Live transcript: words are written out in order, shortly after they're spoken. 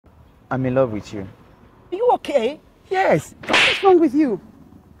I'm in love with you. Are you okay? Yes. What is wrong with you?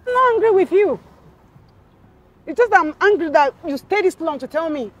 I'm not angry with you. It's just that I'm angry that you stayed this long to tell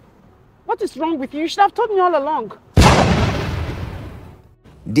me. What is wrong with you? You should have told me all along.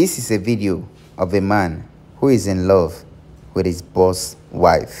 This is a video of a man who is in love with his boss'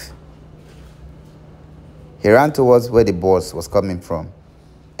 wife. He ran towards where the boss was coming from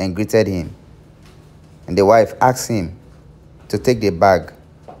and greeted him. And the wife asked him to take the bag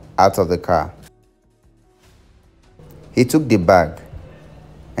out of the car. He took the bag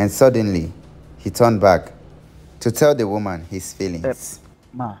and suddenly he turned back to tell the woman his feelings.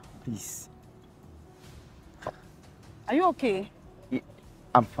 Ma, please. Are you okay?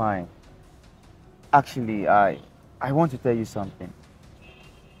 I'm fine. Actually, I want to tell you something.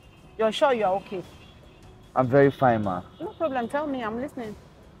 You're sure you're okay? I'm very fine, ma. No problem. Tell me. I'm listening.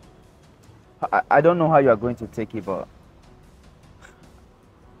 I don't know how you are going to take it, but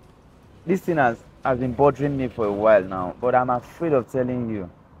this thing has been bothering me for a while now, but I'm afraid of telling you.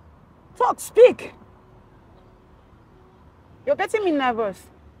 Talk. Speak. You're getting me nervous.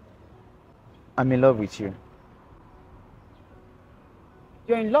 I'm in love with you.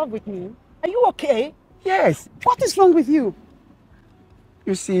 You're in love with me? Are you okay? Yes. What is wrong with you?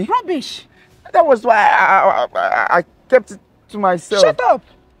 You see? Rubbish. That was why I kept it to myself. Shut up.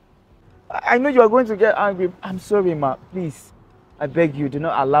 I know you are going to get angry. I'm sorry, ma. Please. I beg you, do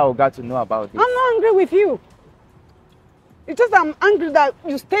not allow God to know about it. I'm not angry with you. It's just that I'm angry that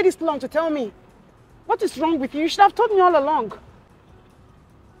you stayed this long to tell me. What is wrong with you? You should have told me all along.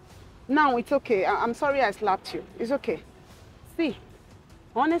 Now, it's okay. I'm sorry I slapped you. It's okay. See,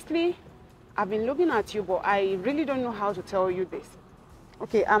 honestly, I've been looking at you, but I really don't know how to tell you this.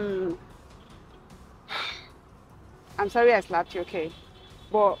 Okay, I'm sorry I slapped you, okay?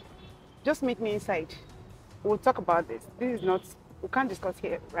 But just meet me inside. We'll talk about this. This is not, we can't discuss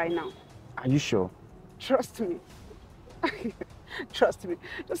here right now. Are you sure? Trust me. Trust me.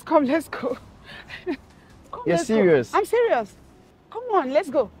 Just come, let's go. Come, You're let's go. serious? I'm serious. Come on, let's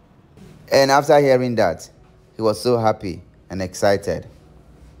go. And after hearing that, he was so happy and excited.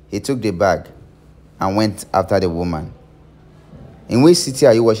 He took the bag and went after the woman. In which city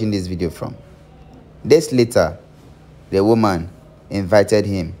are you watching this video from? Days later, the woman invited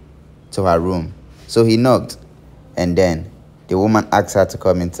him to her room. So he knocked, and then the woman asked her to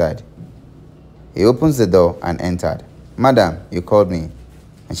come inside. He opens the door and entered. "Madam, you called me."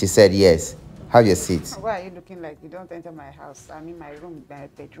 And she said, "Yes. Have your seat." Why are you looking like you don't enter my house? I'm in my room, my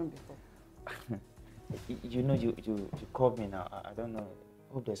bedroom before. You know, you called me now. I don't know.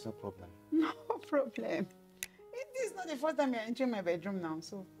 Hope there's no problem. No problem. This is not the first time you're entering my bedroom now,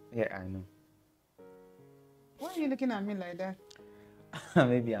 so. Yeah, I know. Why are you looking at me like that?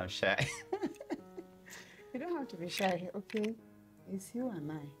 Maybe I'm shy. You don't have to be shy, okay? It's you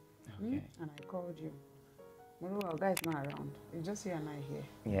and I. Okay. And I called you. Moreover, our guy is not around. It's just you and I here.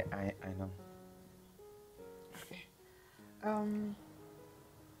 Yeah, I know. Okay.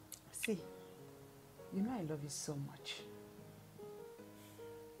 See, you know I love you so much.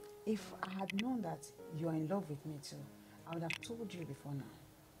 If I had known that you are in love with me too, I would have told you before now.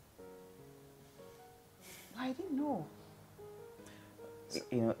 But I didn't know.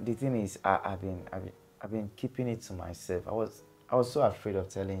 You know, the thing is, I've been keeping it to myself. I was so afraid of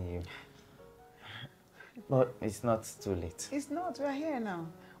telling you. But it's not too late. It's not. We're here now.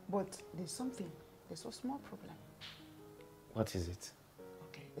 But there's a small problem. What is it?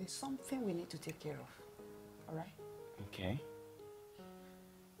 Okay, there's something we need to take care of. All right? Okay.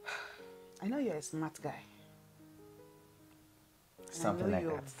 I know you're a smart guy. Something and I like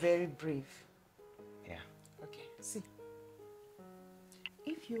know you're that. very brave. Yeah. Okay, see.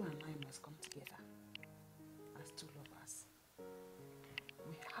 If you and I must come together as two lovers,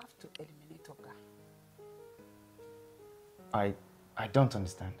 we have to eliminate Oga. I don't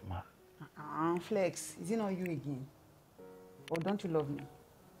understand, ma. Flex, is it not you again? Or don't you love me?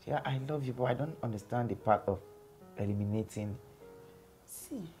 Yeah, I love you, but I don't understand the part of eliminating.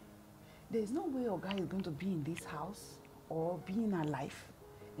 See, there's no way Oga is going to be in this house or be in our life,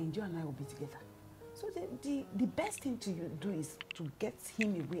 and you and I will be together. So the best thing to do is to get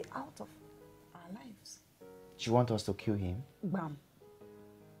him away out of our lives. Do you want us to kill him? Bam.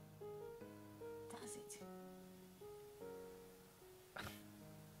 That's it.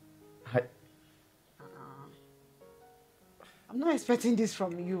 I'm not expecting this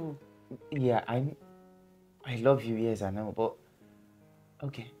from you. Yeah, I love you, yes, I know, but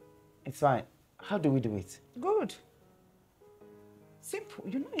okay, it's fine. How do we do it? Good. Simple.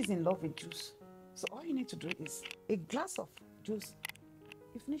 You know he's in love with juice. So all you need to do is a glass of juice.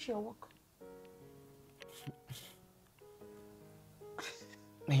 You finish your work.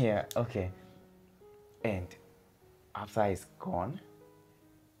 Yeah, okay. And after he's gone,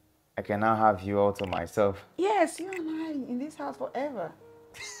 I can now have you all to myself. Yes, you and I in this house forever.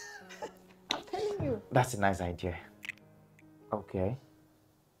 I'm telling you. That's a nice idea. Okay.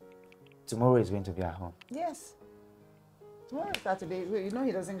 Tomorrow is going to be at home. Yes. Tomorrow is Saturday. Well, you know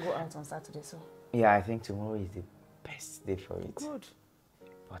he doesn't go out on Saturday, so. Yeah, I think tomorrow is the best day for it. Good.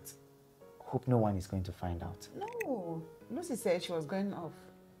 But hope no one is going to find out. No. Lucy said she was going off.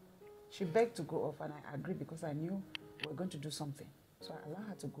 She begged to go off, and I agreed because I knew we were going to do something. So I allowed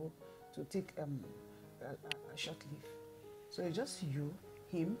her to go to take a short leave. So it's just you,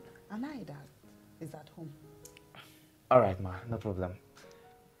 him, and I that is at home. All right, ma, no problem.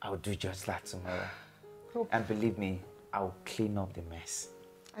 I'll do just that tomorrow. Hope. And believe me, I'll clean up the mess.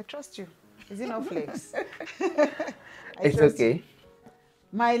 I trust you. Is it not flex? It's okay. You.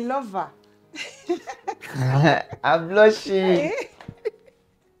 My lover. I'm blushing.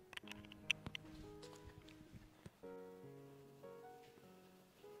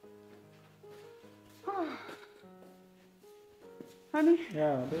 Honey,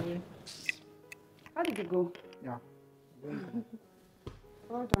 Yeah, baby. how did you go? Yeah.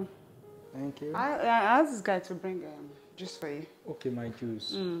 Well done. Thank you. I asked this guy to bring juice for you. Okay, my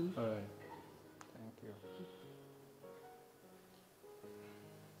juice. All right. Thank you.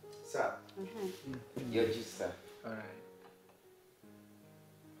 Sir, your juice, sir. All right.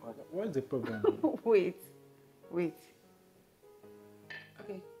 What's the problem? Wait.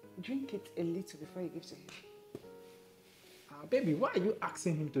 Okay, drink it a little before you give to him. Baby, why are you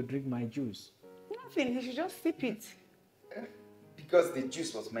asking him to drink my juice? Nothing, he should just sip it. Because the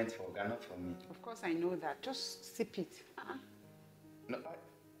juice was meant for Oga, not for me. Of course, I know that. Just sip it. No,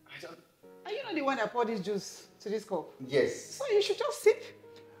 I don't. Are you not the one that poured this juice to this cup? Yes. So you should just sip.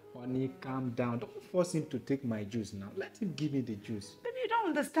 Honey, calm down. Don't force him to take my juice now. Let him give me the juice. Baby, you don't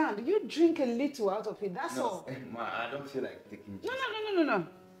understand. You drink a little out of it, that's No, all. ma, I don't feel like taking juice. No.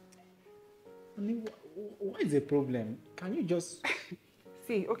 Honey, what is the problem? Can you just...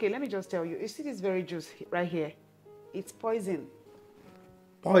 See, okay, let me just tell you. You see this very juice right here? It's poison.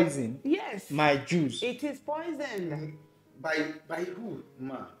 Poison? Yes. My juice? It is poison. By who,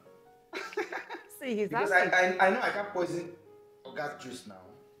 ma? See, he's Because asking. I know I can't poison Oga's juice now.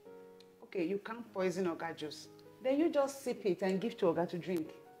 Okay, you can't poison Oga juice. Then you just sip it and give to Oga to drink.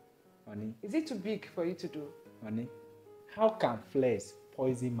 Honey, Is it too big for you to do? honey, how can Flex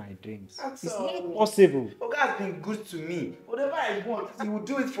poison my drinks? That's It's all. not possible. Oga has been good to me. Whatever I want, he will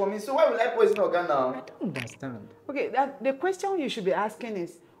do it for me. So why will I poison Oga I now? don't understand. Okay, the question you should be asking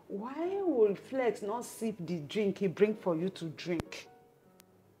is, why will Flex not sip the drink he bring for you to drink?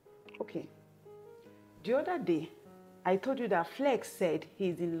 Okay. The other day, I told you that Flex said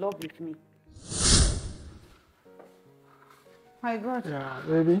he's in love with me. My God. Yeah,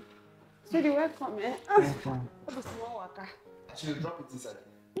 baby. See the welcome, eh? Fine. Actually, drop it inside.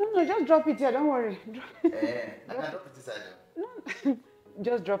 No, just drop it here, don't worry. I can drop it inside. No,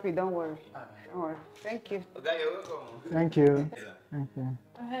 just drop it, don't worry. Don't worry. Thank you. Oga, you're welcome. Thank you. Thank you.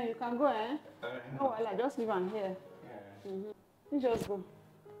 Hey, you can go, eh? No, I just leave am here. You just go.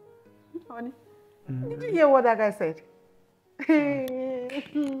 Honey, did you hear what that guy said?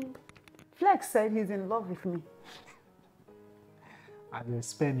 Flex said he's in love with me. I will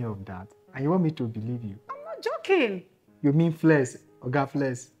spare me of that. And you want me to believe you? I'm not joking. You mean Flex? Oga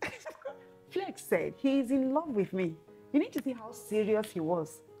Flex? Flex said he's in love with me. You need to see how serious he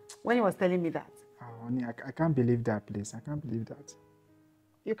was when he was telling me that. Oh, honey, I can't believe that, please. I can't believe that.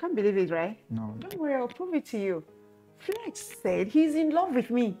 You can't believe it, right? No. Don't worry, I'll prove it to you. Flex said he's in love with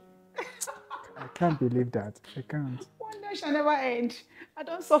me. I can't believe that. I can't. One day shall never end. I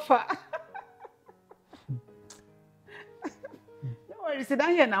don't suffer. Don't worry, sit down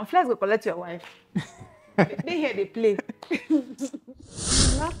here now. Flex will collect your wife. They hear they play. You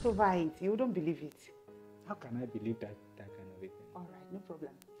laughed over it. You wouldn't believe it. How can I believe that kind of a thing? All right, no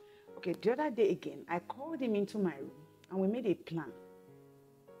problem. Okay, the other day again, I called him into my room and we made a plan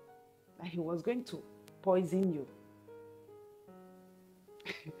that he was going to poison you.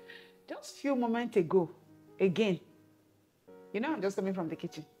 Just few moments ago, again, you know I'm just coming from the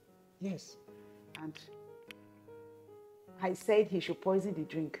kitchen. Yes. And I said he should poison the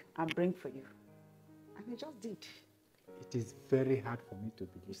drink and bring for you. And he just did. It is very hard for me to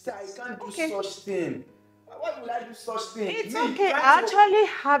believe. Sir, I can't do Okay. such thing. Why would I do such thing? It's Me okay. trying I to- actually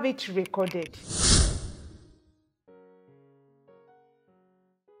have it recorded.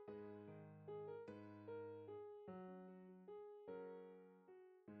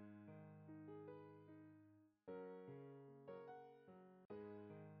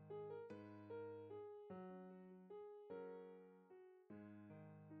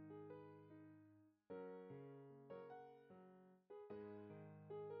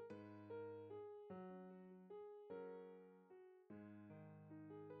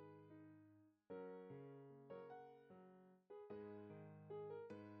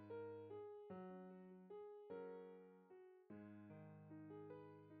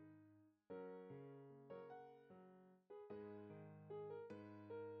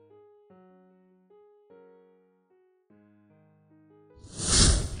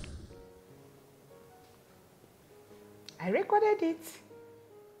 I recorded it.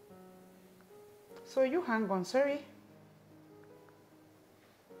 So you hang on, sorry.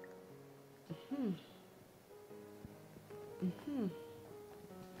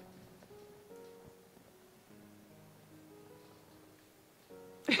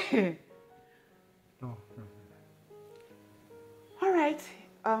 No. All right,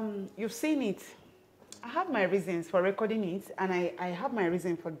 you've seen it. I have my reasons for recording it, and I have my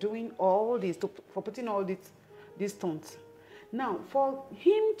reason for doing all this, for putting all these stunts. Now, for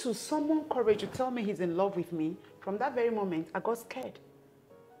him to summon courage to tell me he's in love with me, from that very moment, I got scared.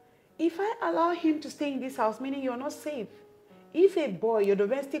 If I allow him to stay in this house, meaning you're not safe. If a boy, your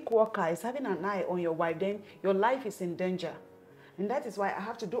domestic worker, is having an eye on your wife, then your life is in danger. And that is why I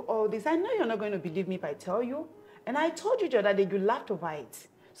have to do all this. I know you're not going to believe me if I tell you. And I told you the other day, you laughed over it.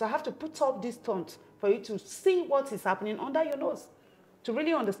 So I have to put up this stunt for you to see what is happening under your nose, to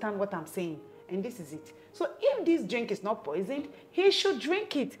really understand what I'm saying. And this is it. So if this drink is not poisoned, he should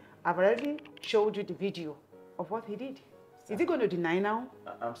drink it. I've already showed you the video of what he did. Is he going to deny now?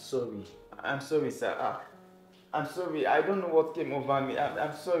 I'm sorry. I'm sorry, sir. I'm sorry. I don't know what came over me.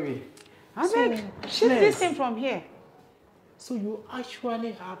 I'm sorry. Abeg, shift this thing from here. So you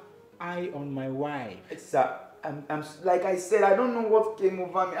actually have eye on my wife? Sir, I'm like I said, I don't know what came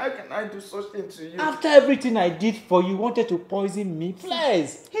over me. How can I do such thing to you? After everything I did for you, wanted to poison me?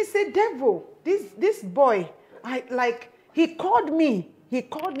 Please. He's a devil. This boy, he called me. He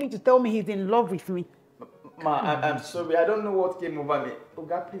called me to tell me he's in love with me. Ma, I'm sorry. I don't know what came over me. Oh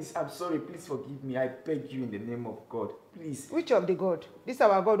God, please, I'm sorry. Please forgive me. I beg you in the name of God. Please. Which of the God? This is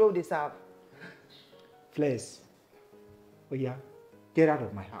our God, who they serve. Please. Oh yeah, get out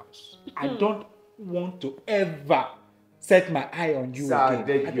of my house. I don't want to ever set my eye on you Sir, I again.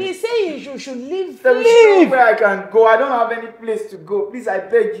 beg you. He said you should leave. There is nowhere I can go. I don't have any place to go. Please, I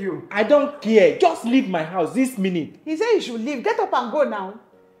beg you. I don't care. Just leave my house this minute. He said you should leave. Get up and go now.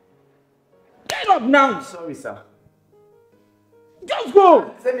 Get up now. I'm sorry, sir. Just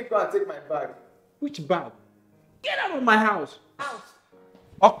go. Let me go and take my bag. Which bag? Get out of my house. Out.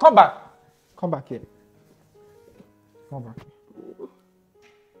 Oh, come back. Come back here. Come back.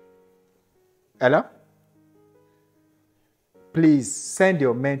 Hello? Please send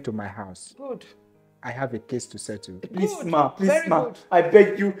your men to my house. Good. I have a case to settle. Please, Good. ma. Please, Very ma. good. I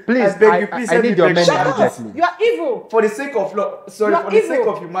beg you. Please, I beg you. Please, I help need me your beg men you. immediately. You are evil. For the sake of love. Sorry, You are for the evil. sake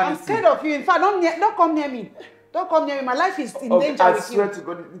of humanity. I'm scared of you. In fact, don't come near me. Don't come near me. My life is in Okay, danger I with swear you. to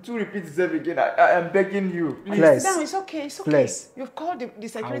God, to repeat itself again, I am begging you. Please. Please. Sit down. It's okay. It's okay. Please. You've called the I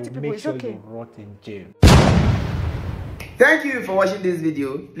security will people. make It's sure okay. you rot in jail. Thank you for watching this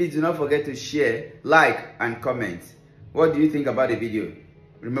video. Please do not forget to share, like, and comment. What do you think about the video?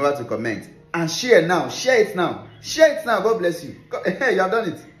 Remember to comment and share now. Share it now. Share it now. God bless you. Hey, you have done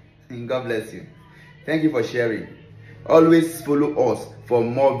it. God bless you. Thank you for sharing. Always follow us for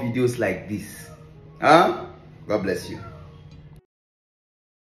more videos like this. God bless you.